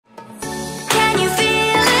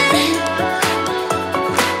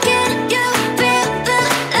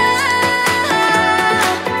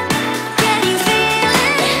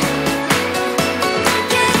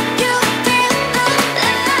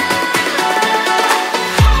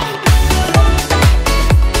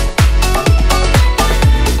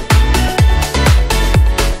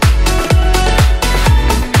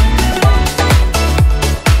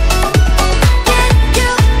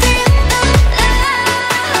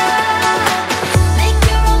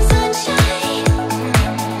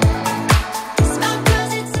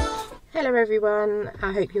everyone,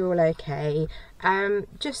 I hope you're all okay.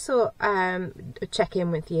 Just thought check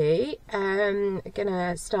in with you.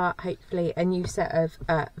 Gonna start hopefully a new set of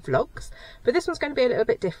vlogs, but this one's going to be a little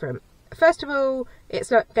bit different. First of all,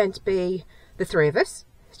 it's not going to be the three of us,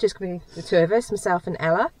 it's just going to be the two of us, myself and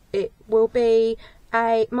Ella. It will be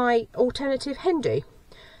my alternative Hen Do.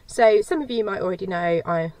 So some of you might already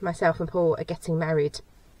know myself and Paul are getting married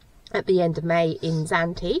at the end of May in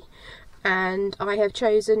Zante, and I have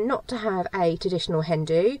chosen not to have a traditional Hen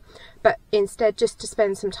Do, but instead just to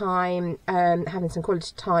spend some time having some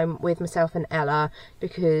quality time with myself and Ella,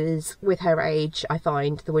 because with her age I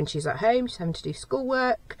find that when she's at home she's having to do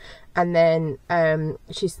schoolwork, and then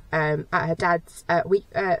she's at her dad's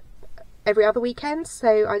every other weekend,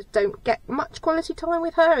 so I don't get much quality time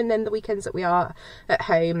with her, and then the weekends that we are at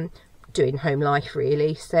home doing home life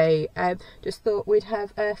really. So just thought we'd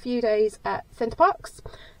have a few days at Center Parcs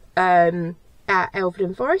at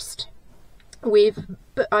Elveden Forest.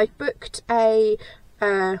 I've booked a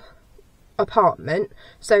apartment,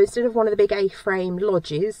 so instead of one of the big A-frame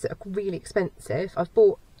lodges that are really expensive, I've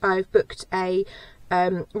booked a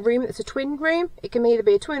room that's a twin room. It can either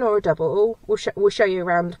be a twin or a double. We'll show you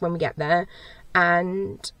around when we get there,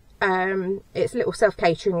 and it's a little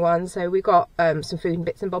self-catering one, so we've got some food and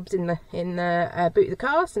bits and bobs in the boot of the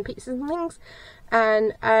car, some pizzas and things,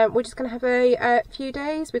 and we're just going to have a few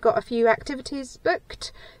days. We've got a few activities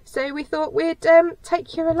booked, so we thought we'd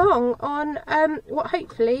take you along on what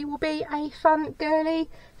hopefully will be a fun, girly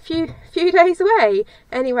few days away.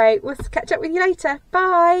 Anyway, we'll catch up with you later.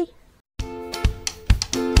 Bye.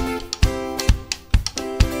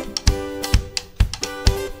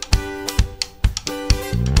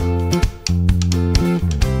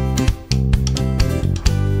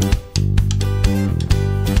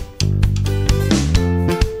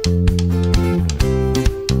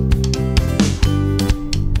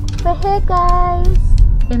 Here, guys.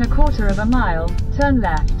 In a quarter of a mile, turn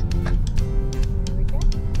left. Here we go.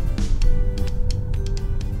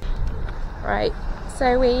 Right,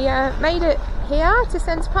 so we made it here to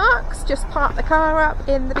Center Parcs. Just parked the car up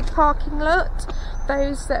in the big parking lot.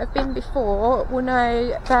 Those that have been before will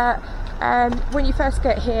know that when you first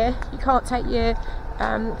get here, you can't take your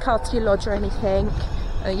car to your lodge or anything.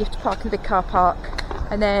 You have to park in the big car park,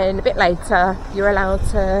 and then a bit later you're allowed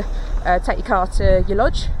to take your car to your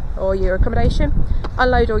lodge or your accommodation,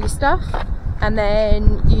 unload all your stuff, and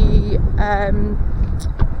then you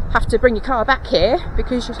have to bring your car back here,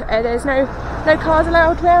 because there's no cars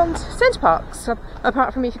allowed around Center Parcs,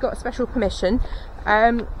 apart from if you've got a special permission.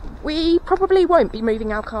 We probably won't be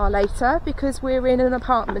moving our car later, because we're in an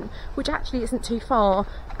apartment which actually isn't too far,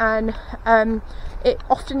 and it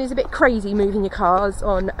often is a bit crazy moving your cars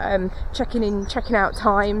on checking in, checking out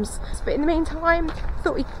times. But in the meantime, I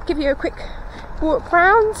thought we'd give you a quick walk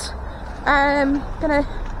round. Gonna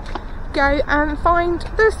go and find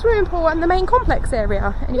the swimming pool and the main complex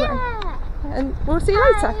area anyway. Yeah. And we'll see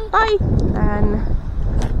you later. Bye.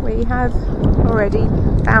 And we have already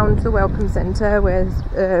found the welcome centre,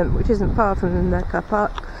 which isn't far from the car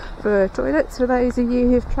park, for toilets for those of you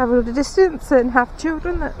who've travelled a distance and have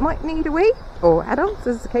children that might need a wee, or adults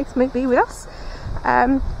as the case may be with us.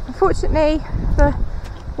 Unfortunately the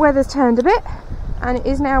weather's turned a bit, and it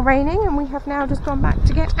is now raining, and we have now just gone back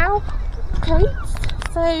to get our coats.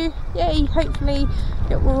 So yay, hopefully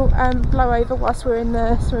it will blow over whilst we're in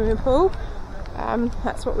the swimming pool.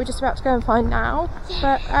 That's what we're just about to go and find now.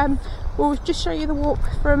 But we'll just show you the walk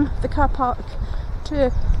from the car park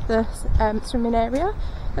to the swimming area,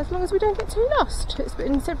 as long as we don't get too lost. It's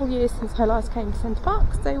been several years since I last came to Center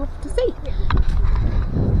Parcs, so we'll have to see.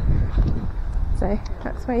 So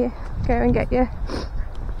that's where you go and get your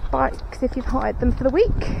bikes if you've hired them for the week,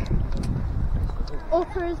 or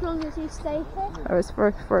for as long as you stay here, or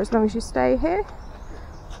for as long as you stay here.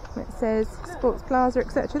 It says Sports Plaza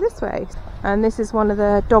etc. this way, and this is one of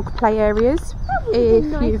the dog play areas.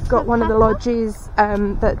 If you've got one of the lodges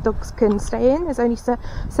that dogs can stay in, there's only a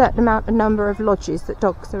certain number of lodges that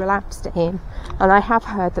dogs are allowed to stay in, and I have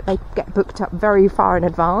heard that they get booked up very far in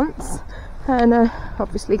advance, and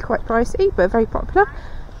obviously quite pricey, but very popular.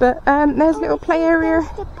 But there's a little play area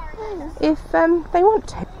if they want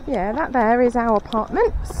to. Yeah, that there is our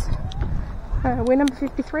apartments. We're number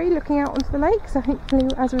 53, looking out onto the lake, so hopefully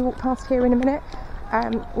as we walk past here in a minute,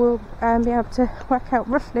 we'll be able to work out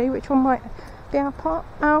roughly which one might be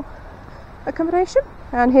our accommodation.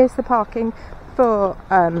 And here's the parking for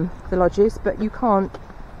the lodges, but you can't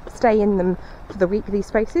stay in them for the week, these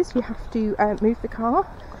spaces. You have to move the car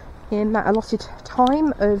in that allotted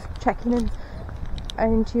time of checking in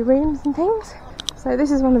into your rooms and things. So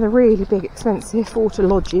this is one of the really big expensive water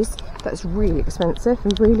lodges that's really expensive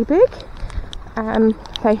and really big.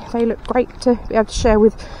 They look great to be able to share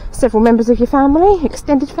with several members of your family,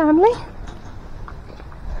 extended family.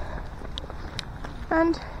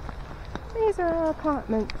 And these are our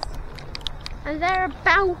apartments. And there are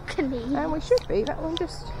balconies. And we should be, that one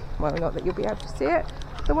just, well, not that you'll be able to see it,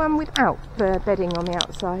 the one without the bedding on the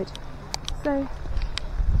outside. So,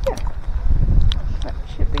 yeah, that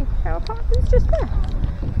should be our apartments just there.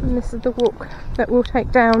 And this is the walk that we'll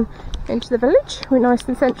take down into the village. We're nice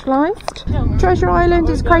and centralised. Treasure Island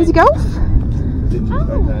is Crazy Golf. Oh,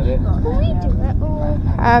 can we do it? Or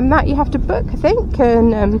That you have to book, I think,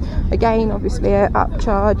 and again, obviously, an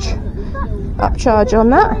upcharge on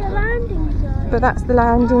that. a landing zone? But that's the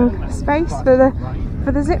landing space for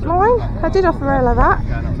the zip line. I did offer Ella that,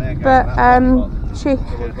 but she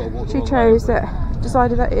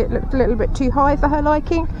decided that it looked a little bit too high for her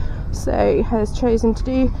liking, so has chosen to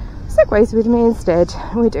do segways with me instead.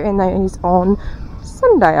 We're doing those on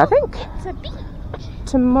Sunday, I think. It's a beach.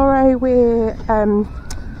 Tomorrow we're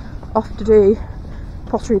off to do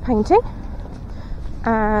pottery painting,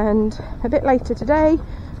 and a bit later today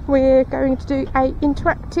we're going to do a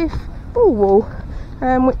interactive ball wall,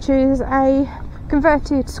 which is a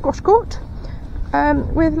converted squash court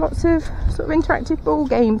with lots of sort of interactive ball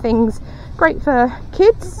game things. Great for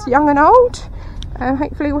kids, young and old.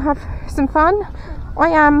 Hopefully we'll have some fun. I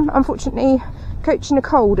am unfortunately coaching a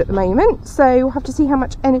cold at the moment, so we'll have to see how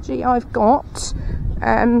much energy I've got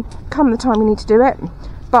come the time we need to do it,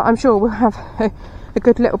 but I'm sure we'll have a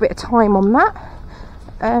good little bit of time on that.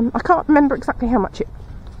 I can't remember exactly how much it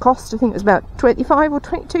cost. I think it was about £25 or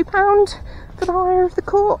 £22 for the hire of the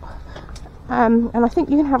court, and I think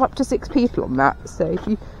you can have up to 6 people on that, so if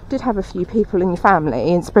you did have a few people in your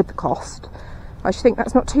family and spread the cost, I should think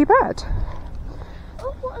that's not too bad.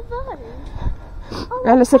 Oh, what are those? Oh,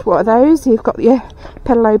 Ella said, what are those? You've got your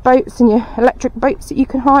pedalo boats and your electric boats that you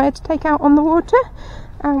can hire to take out on the water.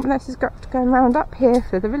 This has got to go round up here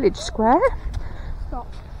for the village square.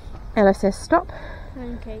 Stop. Ella says stop.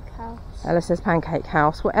 Pancake house. Ella says pancake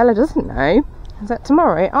house. What Ella doesn't know is that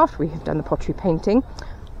tomorrow, after we have done the pottery painting,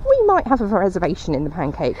 we might have a reservation in the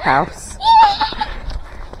pancake house.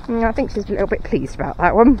 I think she's a little bit pleased about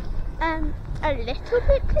that one. A little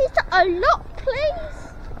bit pleased, a lot pleased.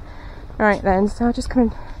 Right then, so I'll just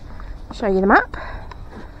come and show you the map.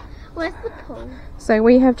 Where's the pool? So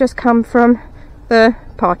we have just come from the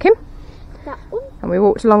parking, That one? and we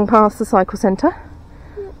walked along past the cycle centre.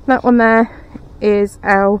 Yep. That one there is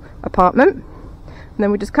our apartment, and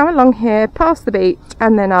then we just come along here past the beach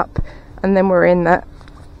and then up, and then we're in the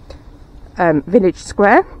village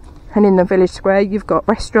square. And in the village square you've got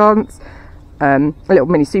restaurants, a little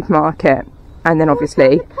mini supermarket, and then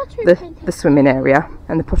obviously the swimming area,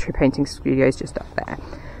 and the pottery painting studio is just up there.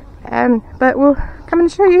 But we'll come and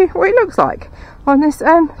show you what it looks like on this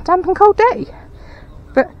damp and cold day.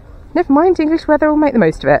 But never mind, English weather, we'll make the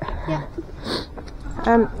most of it. Yeah.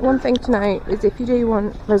 One thing to note is if you do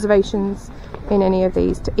want reservations in any of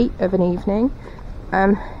these to eat of an evening,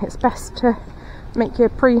 it's best to make your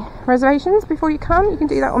pre-reservations before you come. You can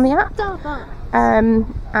do that on the app.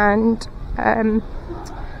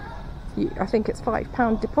 I think it's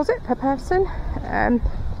 £5 deposit per person,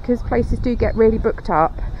 because places do get really booked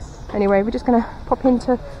up. Anyway, we're just going to pop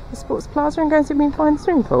into the Sports Plaza and go and see if we can find the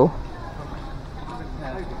swimming pool.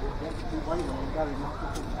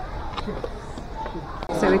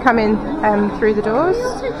 So we come in through the doors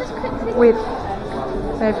with,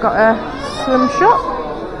 they've got a swim shop,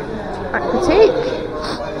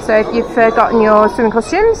 Aquatique. So if you've forgotten your swimming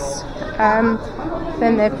costumes,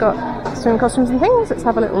 then they've got swimming costumes and things. Let's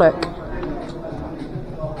have a little look.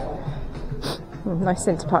 Nice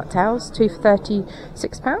Center Parcs towels, 2 for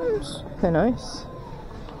 £36. They're nice.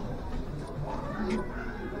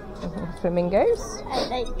 Flamingos. I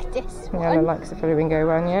like this one. Ella likes the flamingo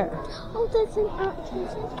one, yeah. Oh, there's an actual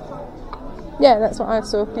Center Parcs. Yeah, that's what I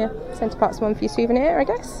saw, yeah. Center Parcs one for your souvenir, I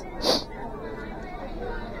guess.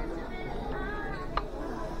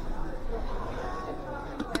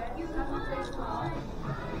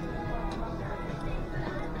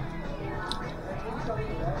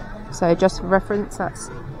 So just for reference, that's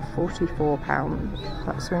 £44.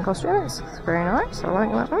 That swim costume, it's very nice, I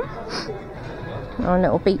like that one. Our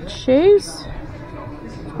little beach shoes,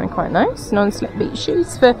 they're quite nice, non-slip beach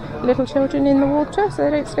shoes for little children in the water so they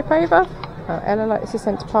don't slip over. Oh, Ella likes the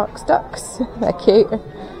Center Parcs ducks, they're cute,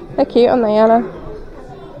 aren't they, Ella?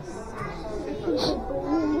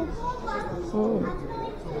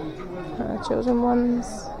 Children ones,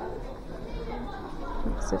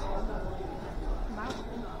 lots of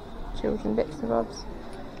children bits and bobs.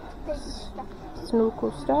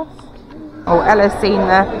 snorkel stuff. Oh, Ella's seen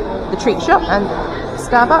the treat shop, and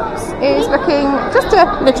Starbucks is looking just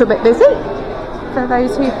a little bit busy for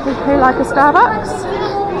those who like a Starbucks.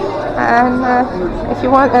 And if you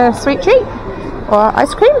want a sweet treat or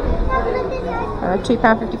ice cream,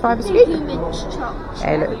 £2.55 a scoop.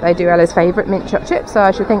 Hey, look, they do Ella's favourite mint choc chips, so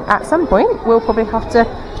I should think at some point we'll probably have to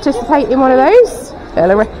participate in one of those.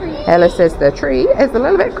 Ella says the tree is a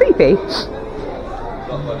little bit creepy.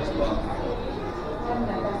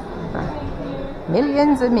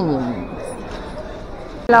 Millions of minions.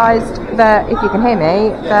 Realised that, if you can hear me,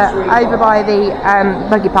 that over by the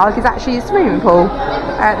buggy park is actually a swimming pool.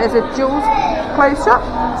 There's a Jules clothes shop,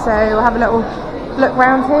 so we'll have a little look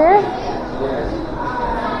round here.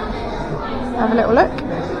 Have a little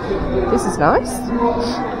look. This is nice.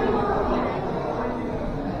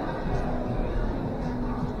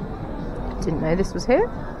 Didn't know this was here.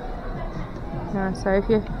 So if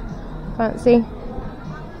you fancy,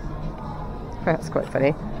 that's quite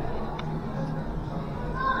funny.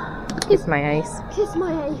 Kiss my ace. Kiss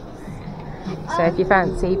my ace. So if you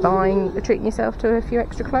fancy treating yourself to a few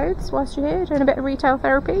extra clothes whilst you're here, doing a bit of retail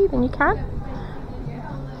therapy, then you can.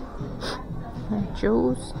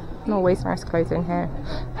 Jules. Always nice clothes in here.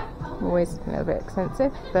 Always a little bit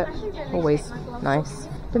expensive, but always nice.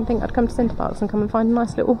 Didn't think I'd come to Center Parcs and come and find a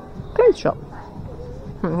nice little clothes shop.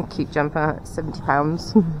 Cute jumper,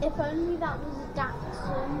 £70. If only that was a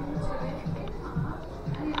Dachshund.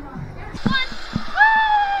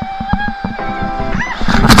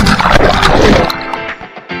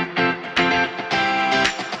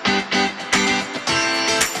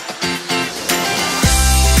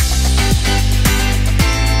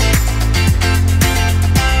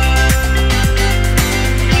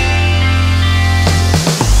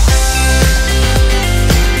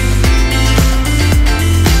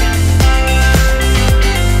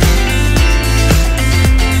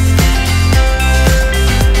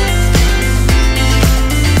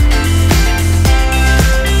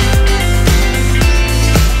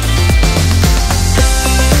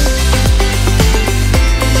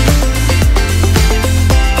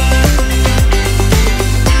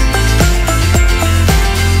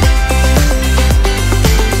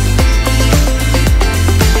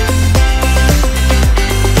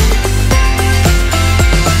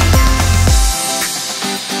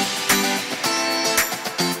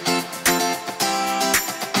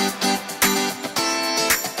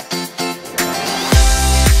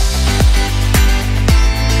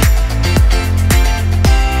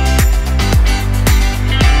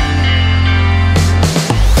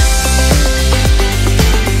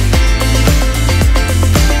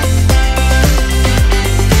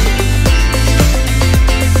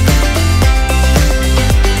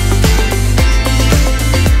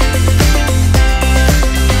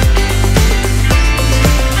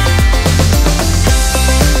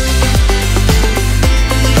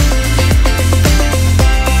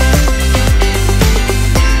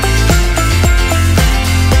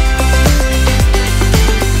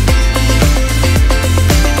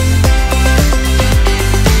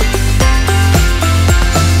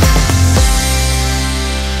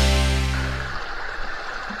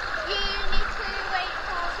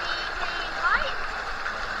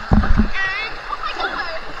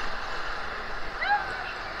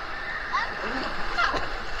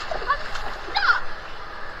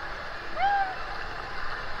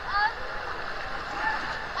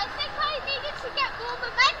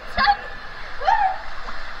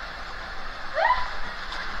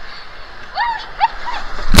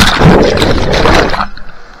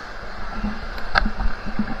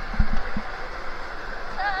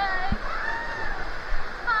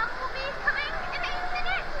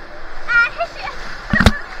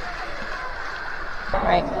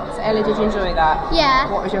 Right, so Ella, did you enjoy that?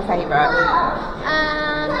 Yeah. What was your favourite?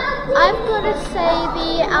 I've got to say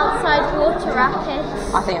the outside water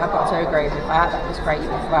rapids. I think I've got to agree with that. That was great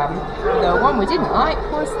fun. The one we didn't like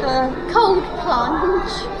was the cold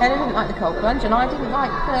plunge. Ella didn't like the cold plunge, and I didn't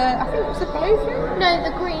like I think it was the blue thing? No,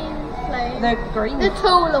 the green float. The green? The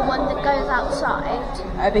taller one that goes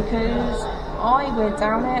outside. Because I went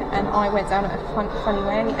down it, and I went down it a funny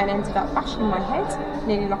way and ended up bashing my head,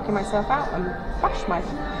 nearly knocking myself out, and bashed my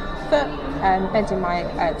foot and bending my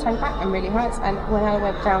toe back, and really hurts. And when I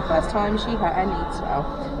went down first time, she hurt her knee as well.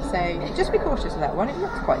 So just be cautious of that one. It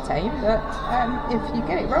looks quite tame, but if you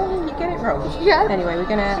get it wrong, you get it wrong. Yeah. Anyway, we're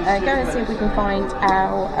going to go and see if we can find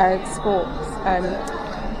our sports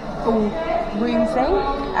full room thing,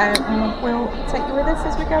 and we'll take you with us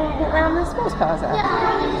as we go and walk around the sports plaza.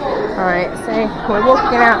 Yeah. Alright, so we're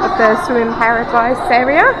walking out of the swim paradise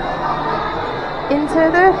area.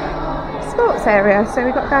 into the sports area, so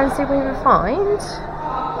we've got to go and see what we can find.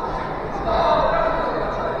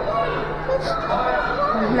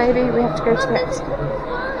 Maybe we have to go to the next.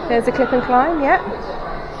 There's a clip and climb, yeah.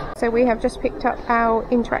 So we have just picked up our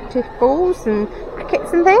interactive balls and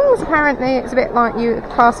rackets and things. Apparently it's a bit like you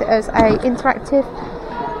class it as a interactive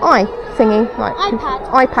thingy, like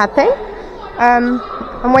iPad thing.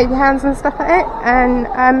 And wave your hands and stuff at it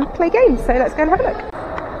and play games. So let's go and have a look.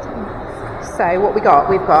 So what we got?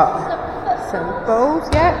 We've got some balls,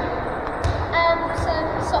 yeah.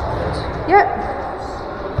 Some soft. Yep.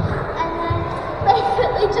 And then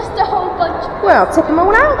basically just a whole bunch of. Well, tip them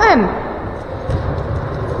all out then.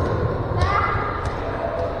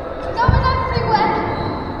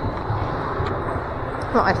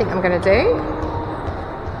 What I think I'm going to do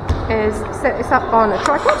is set this up on a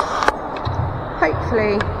tripod.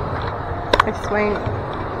 Hopefully this won't.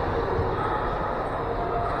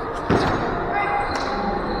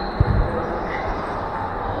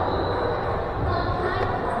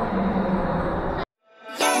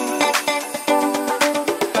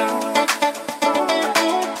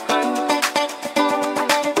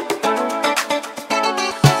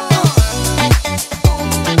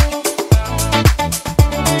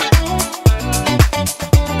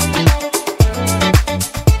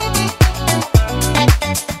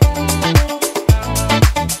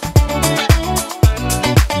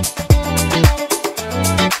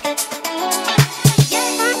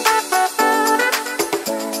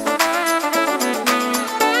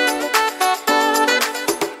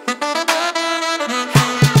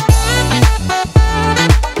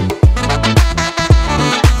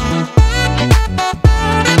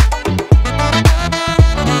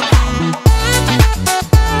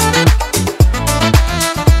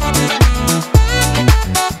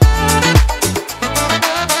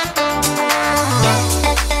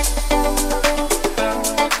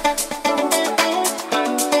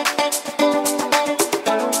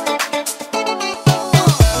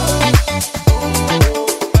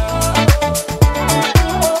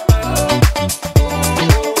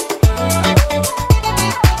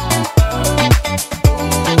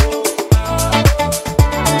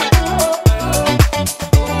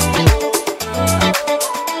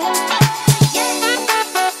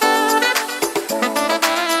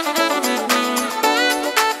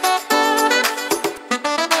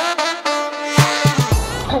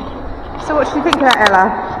 So what do you think of that, Ella?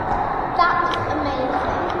 That's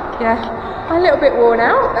amazing. Yeah, I'm a little bit worn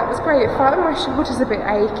out. That was great fun. My shoulder's a bit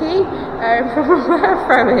achy from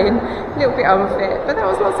throwing, a little bit unfit, but that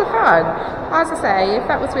was lots of fun. As I say, if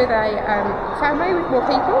that was with a family with more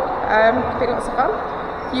people, it'd be lots of fun.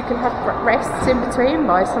 You can have rests in between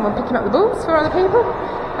by someone picking up the balls for other people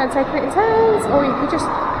and taking it in turns, or you could just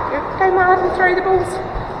go mad and throw the balls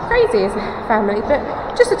crazy as a family. But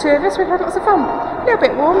just the two of us, we've had lots of fun. A little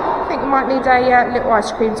bit warm. I think we might need a little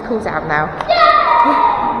ice cream to cool down now.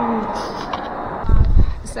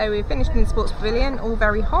 So we've finished in the sports pavilion, all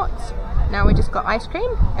very hot. Now we just got ice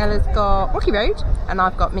cream. Ella's got Rocky Road and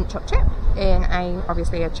I've got mint choc chip in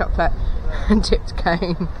obviously a chocolate dipped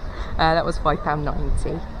cone. That was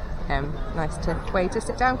 £5.90. Nice way to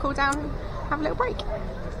sit down, cool down and have a little break.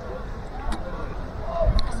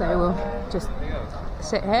 So we'll just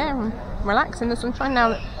sit here and relax in the sunshine now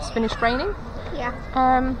that it's finished raining. Yeah.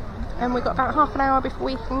 And we've got about half an hour before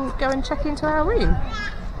we can go and check into our room.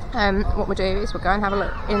 What we'll do is we'll go and have a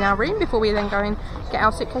look in our room before we then go and get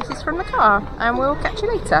our suitcases from the car, and we'll catch you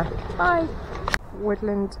later. Bye.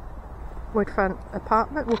 Waterfront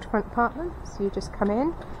apartment. So you just come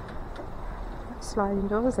in, sliding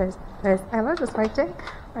doors. There's Ella just waiting.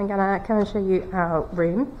 I'm gonna come and show you our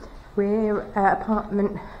room. We're at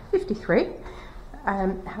apartment 53.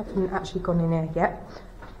 Haven't actually gone in here yet.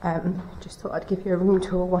 Just thought I'd give you a room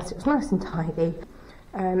tour once it was nice and tidy.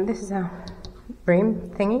 This is our room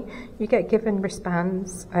thingy. You get given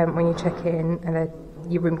wristbands when you check in, and they're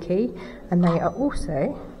your room key, and they are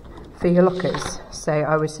also for your lockers. So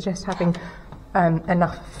I would suggest having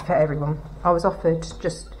enough for everyone. I was offered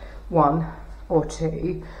just one or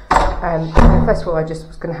two. First of all, I just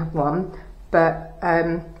was going to have one, but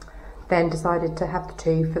then decided to have the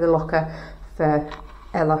two for the locker for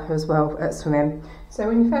Ella as well at swimming. So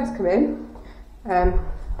when you first come in,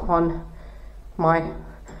 on my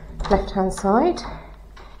left hand side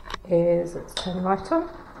is, let's turn the light on,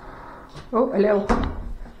 a little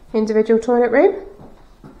individual toilet room.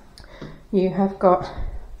 You have got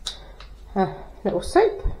a little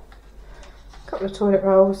soap, a couple of toilet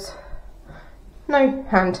rolls, no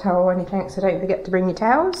hand towel or anything, so don't forget to bring your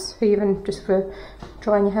towels, even just for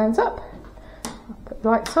drying your hands up. I'll put the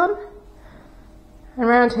lights on, And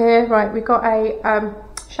around here, right, we've got a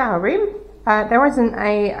shower room. There isn't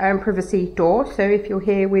a privacy door, so if you're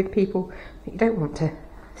here with people that you don't want to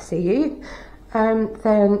see you,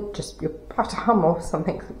 then just you're about to hum or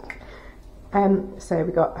something. So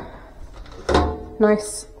we got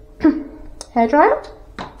nice hairdryer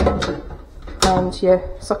and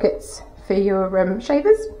your sockets for your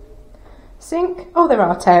shavers. Sink. Oh, there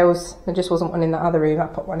are towels. There just wasn't one in the other room. I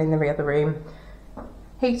put one in the other room.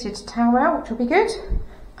 Heated towel rail, which will be good.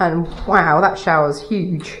 And wow, that shower's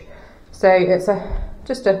huge. So it's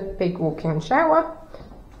just a big walk-in shower.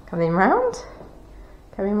 Coming round,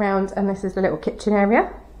 and this is the little kitchen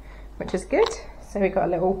area, which is good. So we've got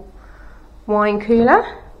a little wine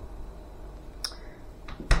cooler.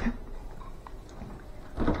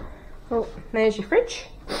 Oh, there's your fridge.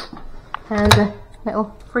 And a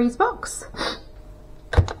little freeze box.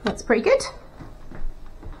 That's pretty good.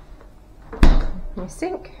 Your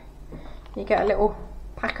sink. You get a little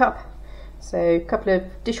pack up. So a couple of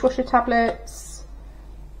dishwasher tablets,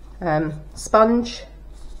 sponge,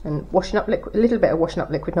 and washing up liquid, a little bit of washing up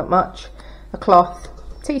liquid, not much, a cloth,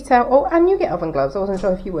 tea towel. Oh, and you get oven gloves. I wasn't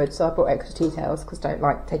sure if you would, so I brought extra tea towels because I don't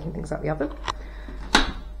like taking things out the oven.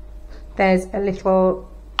 There's a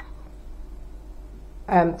little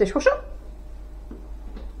dishwasher,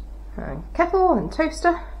 and kettle and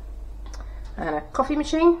toaster, and a coffee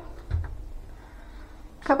machine.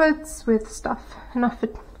 Cupboards with stuff enough for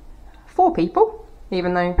 4 people,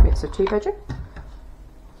 even though it's a 2-bedroom.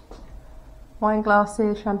 Wine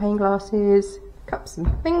glasses, champagne glasses, cups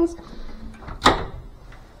and things.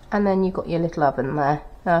 And then you've got your little oven there.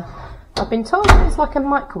 I've been told it's like a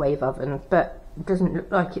microwave oven, but it doesn't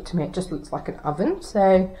look like it to me. It just looks like an oven.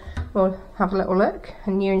 So we'll have a little look,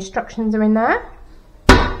 and your instructions are in there.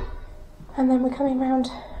 And then we're coming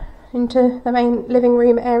round into the main living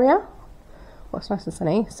room area. Well, it's nice and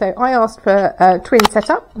sunny. So I asked for a twin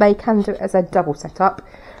setup. They can do it as a double setup.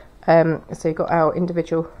 So you've got our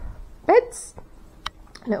individual beds,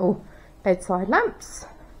 little bedside lamps,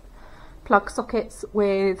 plug sockets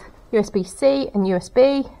with USB-C and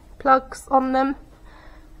USB plugs on them,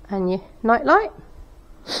 and your night light.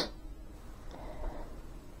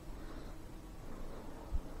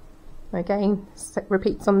 Again,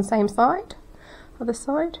 repeats on the same side, other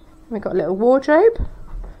side. We've got a little wardrobe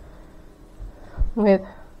with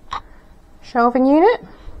shelving unit,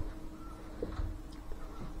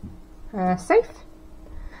 safe,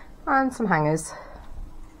 and some hangers.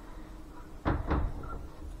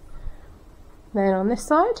 Then on this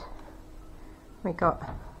side we got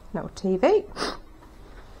a little TV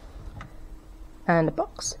and a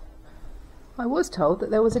box. I was told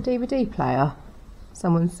that there was a DVD player,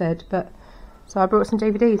 someone said, but so I brought some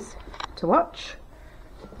DVDs to watch,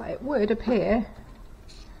 but it would appear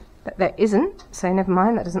that there isn't, so never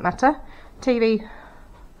mind, that doesn't matter. TV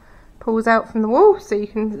pulls out from the wall, so you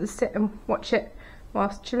can sit and watch it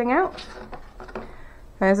whilst chilling out.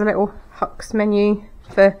 There's a little Hux menu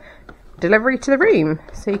for delivery to the room,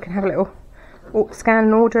 so you can have a little scan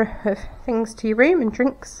and order of things to your room and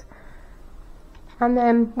drinks. And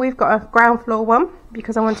then we've got a ground floor one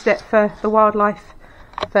because I wanted it for the wildlife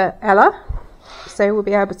for Ella, so we'll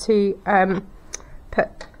be able to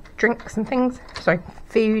put drinks and things, sorry,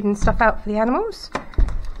 food and stuff out for the animals.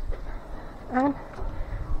 And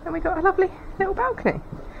then we got a lovely little balcony,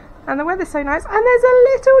 and the weather's so nice, and there's a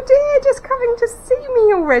little deer just coming to see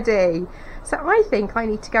me already, so I think I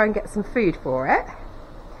need to go and get some food for it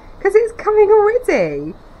because it's coming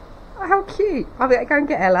already. Oh, how cute. I'll go and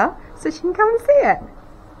get Ella so she can come and see it.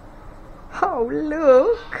 Oh,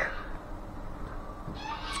 look,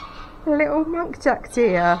 a little muntjac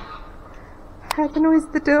deer. Heard the noise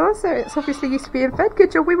at the door, so it's obviously used to be in fed.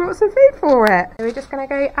 Good job we brought some food for it. So we're just going to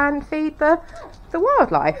go and feed the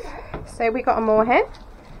wildlife. So we got a moorhen.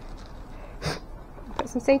 Put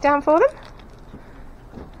some seed down for them,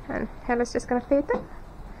 and Ella's just going to feed them.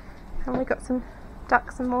 And we got some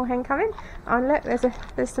ducks and moorhen coming. Oh look,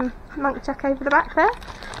 there's some muntjac over the back there.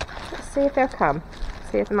 Let's see if they'll come.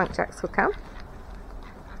 See if the muntjacs will come.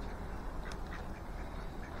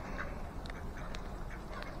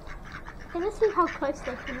 Let me see how close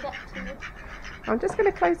they can get to me. I'm just going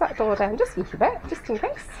to close that door down just a little bit, just in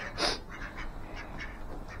case.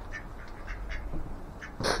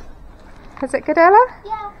 Is it good, Ella?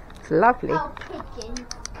 Yeah. It's lovely. Oh, pigeon,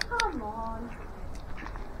 come on.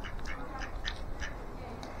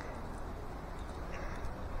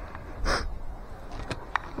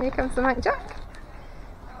 Here comes the muntjac.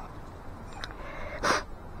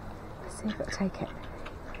 Let's see if it'll take it.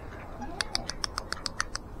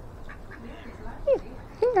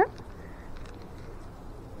 Here.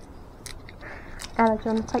 Ella, do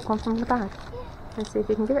you want to take one from the bag? Let's see if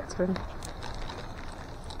you can give it to him.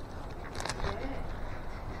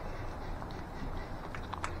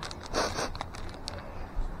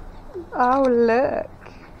 Oh look,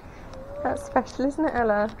 that's special, isn't it,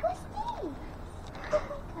 Ella?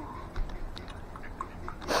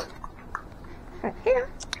 Right here.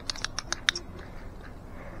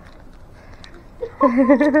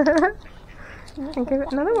 And give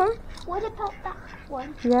it another one. What about that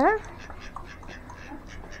one? Yeah.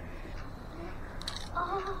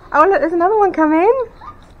 Oh look, there's another one coming.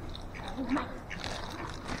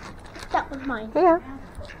 That was mine. Yeah.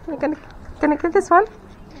 You're gonna give this one?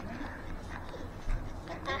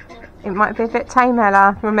 It might be a bit tame,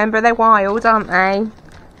 Ella. Remember, they're wild, aren't they?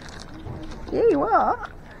 Yeah, you are.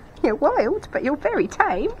 You're wild, but you're very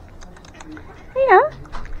tame. Here.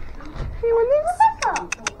 You want this?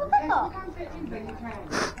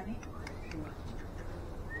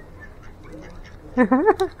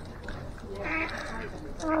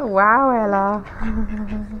 Oh wow, Ella.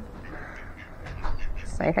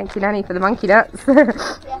 Say thank you, Nanny, for the monkey nuts. Hello.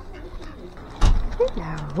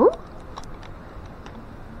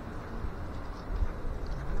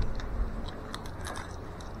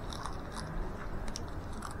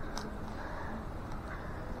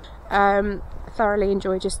 Thoroughly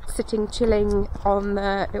enjoy just sitting chilling on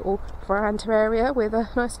the little veranda area with a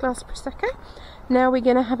nice glass of Prosecco. Now we're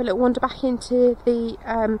going to have a little wander back into the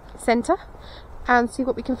centre and see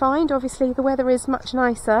what we can find. Obviously the weather is much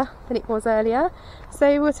nicer than it was earlier,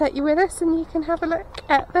 so we'll take you with us and you can have a look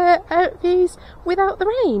at the views without the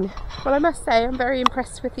rain. Well, I must say I'm very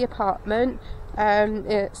impressed with the apartment.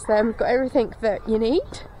 It's got everything that you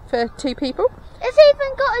need for 2 people. It's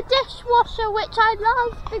even got a dishwasher, which I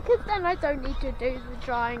love because then I don't need to do the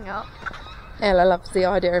drying up. Ella loves the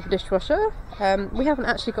idea of a dishwasher. We haven't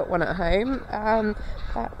actually got one at home.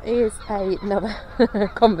 That is another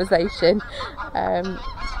conversation. Oh,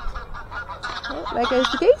 there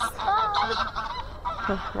goes the geese.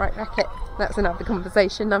 Oh, right, racket. That's another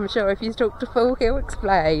conversation. I'm sure if you talk to Paul, he'll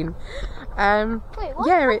explain. Wait, what?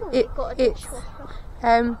 Yeah,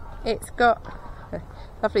 it's got a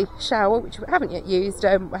lovely shower, which we haven't yet used.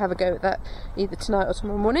 We'll have a go at that either tonight or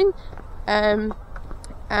tomorrow morning. And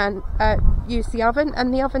use the oven,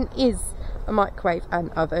 and the oven is a microwave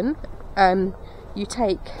and oven. You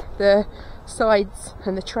take the sides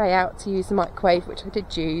and the tray out to use the microwave, which I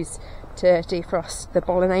did use to defrost the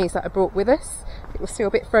bolognese that I brought with us. It was still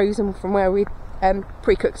a bit frozen from where we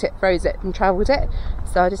pre-cooked it, froze it and travelled it,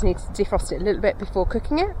 so I just needed to defrost it a little bit before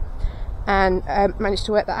cooking it, and managed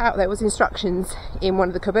to work that out. There was instructions in one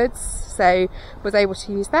of the cupboards, so was able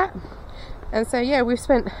to use that. And so yeah, we've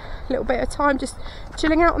spent a little bit of time just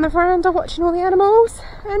chilling out on the veranda, watching all the animals,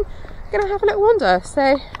 and gonna have a little wander.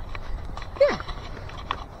 So yeah.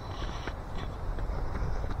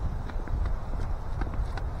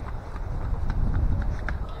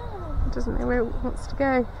 It doesn't know where it wants to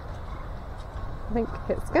go. I think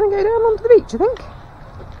it's gonna go down onto the beach, I think.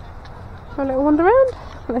 Have a little wander around.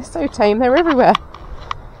 They're so tame, they're everywhere.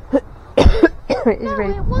 It is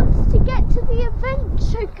really... it wants to get to the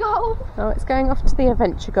adventure golf. Oh, it's going off to the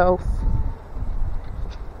adventure golf.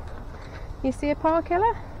 You see a park,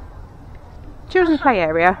 Ella? Children's play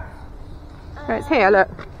area. Oh, it's here, look.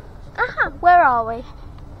 Where are we?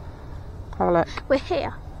 Have a look. We're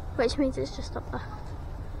here, which means it's just up there.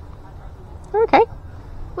 Okay.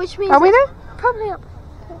 Which means are we there? Probably up.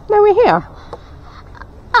 No, we're here.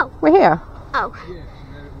 Oh. We're here. Oh.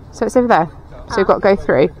 So it's over there. So we've got to go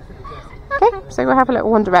through. Okay, so we'll have a little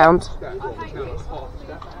wander around.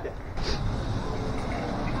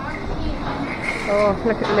 Oh,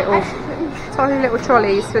 look at the little, tiny little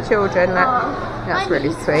trolleys for children. That's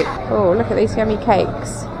really sweet. Oh, look at these yummy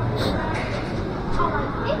cakes.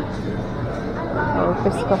 Oh,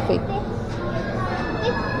 biscotti.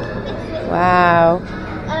 Wow.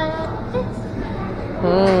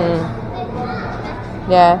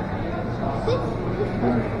 Yeah.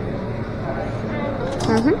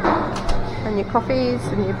 And your coffees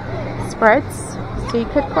and your spreads. So you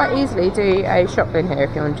could quite easily do a shop in here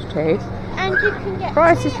if you wanted to. And you can get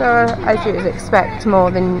prices are, as you would expect,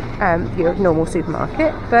 more than your normal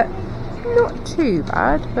supermarket, but not too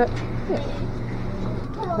bad. But yeah.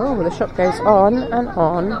 Oh, the shop goes on and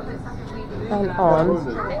on and on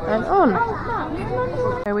and on.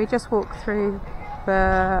 So we just walked through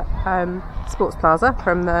the sports plaza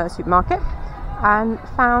from the supermarket and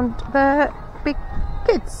found the big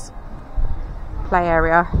kids play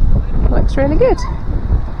area. Looks really good.